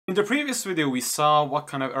In the previous video, we saw what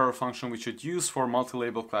kind of error function we should use for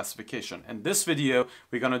multi-label classification. In this video,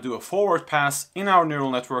 we're going to do a forward pass in our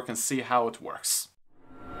neural network and see how it works.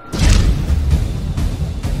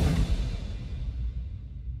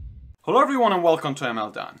 Hello everyone and welcome to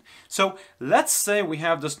ML Done. So let's say we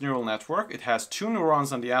have this neural network. It has two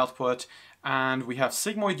neurons on the output and we have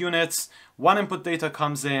sigmoid units. One input data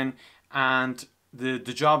comes in and the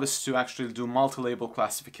job is to actually do multi-label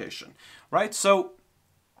classification, right? So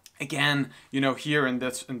again, here in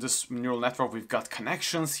this neural network, we've got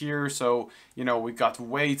connections here. So, we've got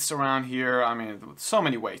weights around here. I mean, so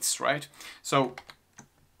many weights, right? So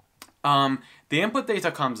the input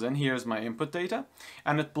data comes in. Here's my input data.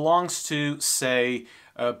 And it belongs to, say,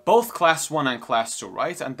 both class 1 and class 2,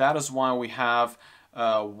 right? And that is why we have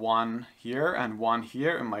 1 here and 1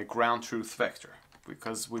 here in my ground truth vector,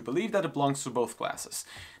 because we believe that it belongs to both classes.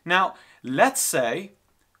 Now, let's say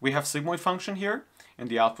we have sigmoid function here in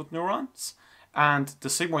the output neurons, and the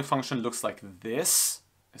sigmoid function looks like this.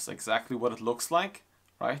 It's exactly what it looks like,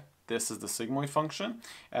 right? This is the sigmoid function,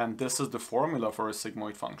 and this is the formula for a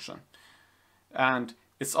sigmoid function. And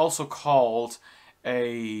it's also called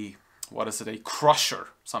a, a crusher,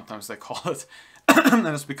 sometimes they call it. And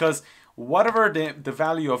it's because whatever the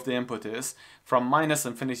value of the input is, from minus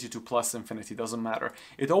infinity to plus infinity, doesn't matter.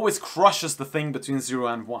 It always crushes the thing between 0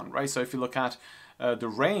 and 1, right? So if you look at the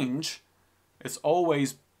range, it's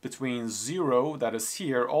always between 0, that is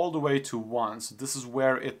here, all the way to 1. So this is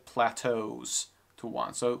where it plateaus to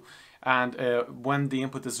 1. So, and when the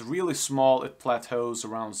input is really small, it plateaus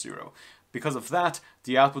around 0. Because of that,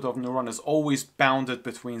 the output of neuron is always bounded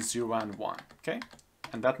between 0 and 1, okay?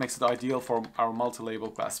 And that makes it ideal for our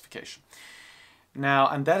multi-label classification. Now,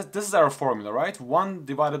 and this is our formula, right? 1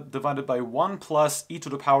 divided by 1 plus e to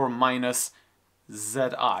the power minus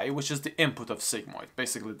zi, which is the input of sigmoid.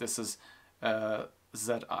 Basically, this is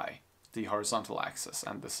zi, the horizontal axis,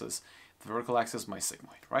 and this is the vertical axis, my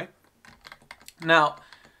sigmoid, right? Now,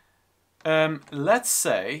 let's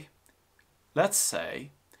say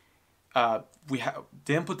we have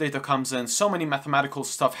the input data comes in, so many mathematical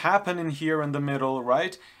stuff happen in here in the middle,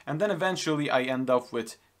 right? And then eventually I end up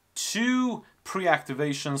with 2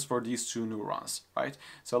 pre-activations for these 2 neurons, right?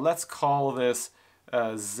 So let's call this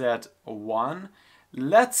Z1.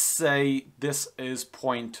 Let's say this is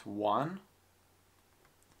 0.1.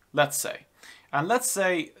 Let's say. And let's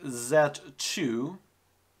say Z2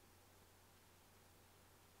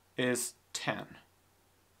 is 10.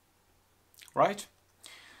 Right?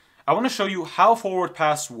 I want to show you how forward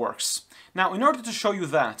pass works. Now, in order to show you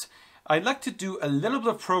that, I'd like to do a little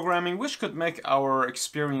bit of programming which could make our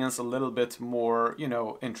experience a little bit more,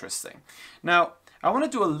 interesting. Now, I want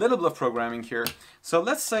to do a little bit of programming here. So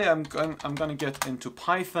let's say I'm going to get into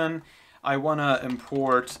Python. I want to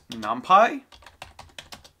import NumPy.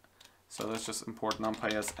 So let's just import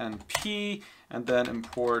NumPy as NP and then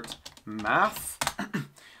import math.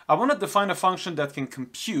 I want to define a function that can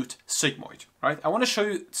compute sigmoid, right? I want to show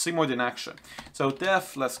you sigmoid in action. So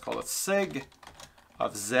def, let's call it sig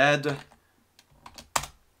of z. And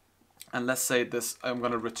let's say this, I'm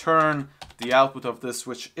going to return the output of this,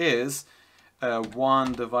 which is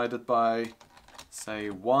 1 divided by, say,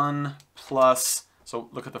 1 plus, so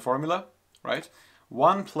look at the formula, right?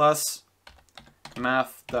 1 plus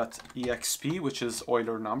math.exp, which is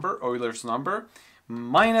Euler's number,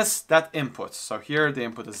 minus that input. So here the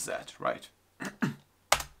input is z, right?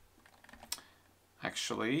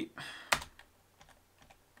 Actually,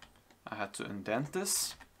 I had to indent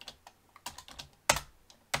this.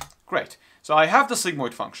 Great. So I have the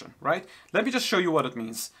sigmoid function, right? Let me just show you what it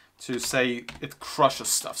means to say it crushes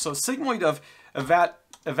stuff. So sigmoid of a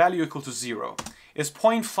value equal to 0 is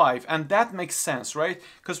 0.5, and that makes sense, right?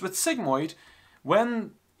 Because with sigmoid,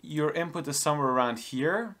 when your input is somewhere around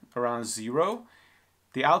here, around 0,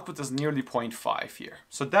 the output is nearly 0.5 here.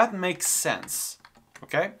 So that makes sense,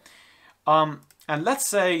 okay? And let's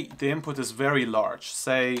say the input is very large,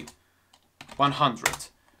 say 100.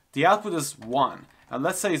 The output is 1. And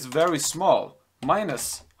let's say it's very small,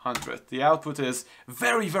 minus 100. The output is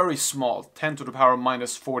very, very small, 10 to the power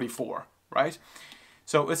minus 44, right?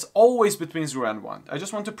 So it's always between 0 and 1. I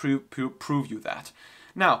just want to prove you that.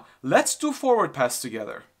 Now, let's do forward pass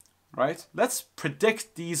together, right? Let's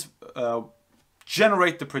predict these,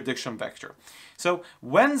 generate the prediction vector. So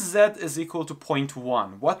when z is equal to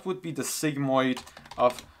 0.1, what would be the sigmoid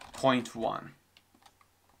of 0.1?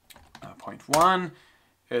 0.1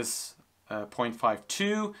 is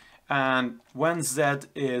 0.52, and when z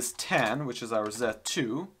is 10, which is our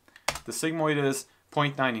z2, the sigmoid is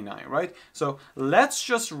 0.99, right? So let's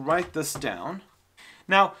just write this down.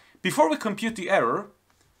 Now, before we compute the error,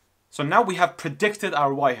 So now we have predicted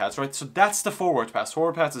our y-hats, right? So that's the forward pass.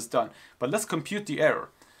 Forward pass is done. But let's compute the error.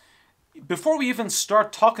 Before we even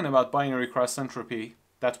start talking about binary cross entropy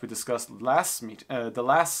that we discussed the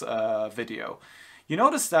last video, you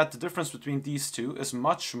notice that the difference between these two is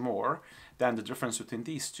much more than the difference between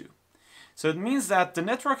these two. So it means that the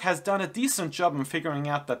network has done a decent job in figuring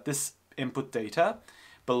out that this input data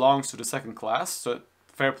belongs to the second class. So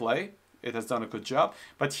fair play, it has done a good job.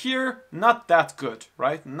 But here, not that good,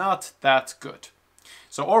 right? Not that good.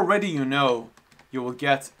 So already you know you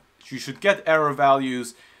should get error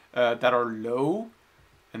values that are low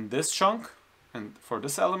in this chunk and for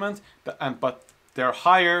this element, but they're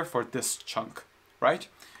higher for this chunk, right?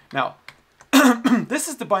 Now, this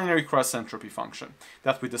is the binary cross entropy function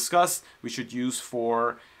that we discussed we should use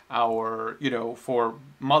for our, for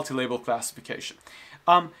multi-label classification.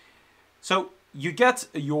 So you get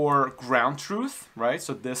your ground truth, right?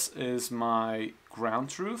 So this is my ground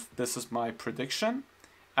truth, this is my prediction,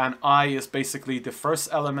 and I is basically the first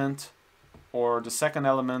element or the second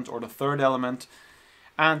element or the third element.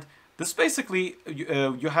 And this basically,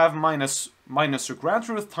 you have minus your ground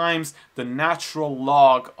truth times the natural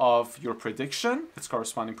log of your prediction, its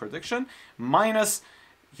corresponding prediction, minus,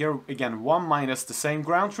 here again, 1 minus the same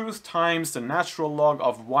ground truth times the natural log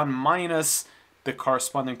of 1 minus the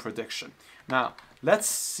corresponding prediction. Now, let's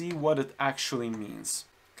see what it actually means,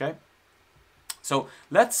 okay? So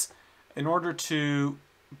let's, in order to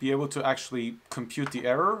be able to actually compute the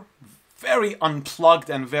error, very unplugged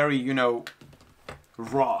and very,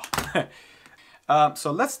 raw.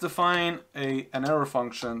 So let's define an error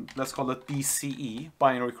function. Let's call it BCE,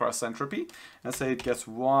 binary cross entropy. Let's say it gets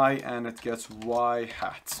y and it gets y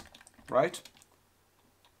hat, right?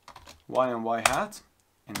 Y and y hat,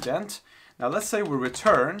 indent. Now let's say we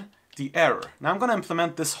return the error. Now I'm going to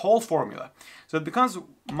implement this whole formula. So it becomes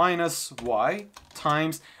minus y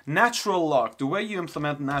times natural log. The way you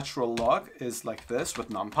implement natural log is like this with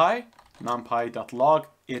numpy. numpy.log,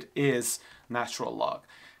 it is natural log.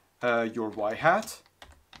 Your y hat,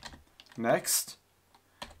 next,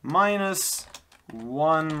 minus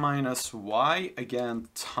 1 minus y, again,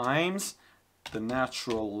 times the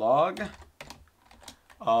natural log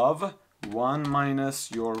of 1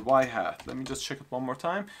 minus your y hat. Let me just check it one more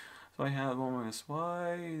time. So I have 1 minus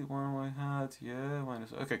y, 1 y hat, yeah,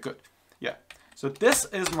 minus, okay, good. Yeah, so this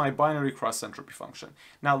is my binary cross entropy function.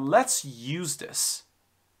 Now let's use this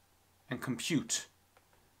and compute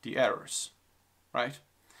the errors, right?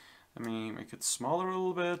 Let me make it smaller a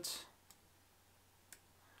little bit.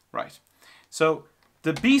 Right. So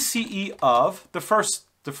the BCE of the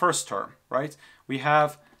first term, right? We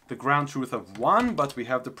have the ground truth of 1, but we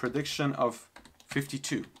have the prediction of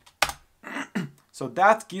 52. So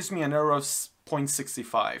that gives me an error of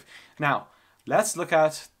 0.65. Now, let's look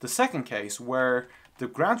at the second case where the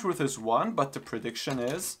ground truth is 1, but the prediction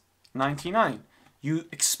is 99. You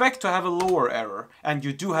expect to have a lower error, and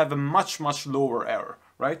you do have a much, much lower error,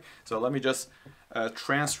 right? So let me just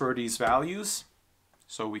transfer these values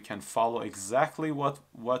so we can follow exactly what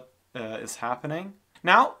is happening.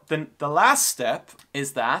 Now, the last step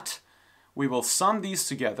is that we will sum these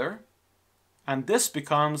together, and this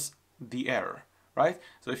becomes the error, right?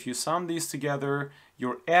 So if you sum these together,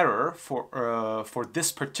 your error for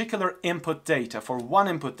this particular input data, for one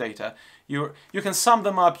input data, you can sum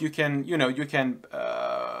them up. You can you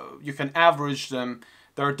can average them.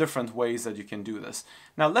 There are different ways that you can do this.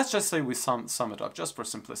 Now let's just say we sum it up just for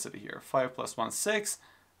simplicity here. 5 plus 1, 6.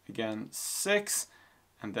 Again, 6,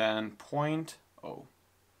 and then 0.0.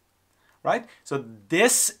 Right? So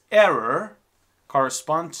this error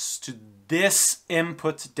corresponds to this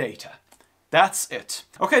input data. That's it.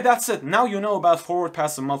 Okay, that's it. Now you know about forward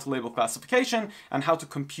pass and multi-label classification and how to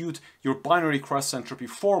compute your binary cross entropy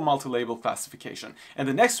for multi-label classification. In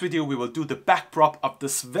the next video, we will do the backprop of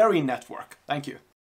this very network. Thank you.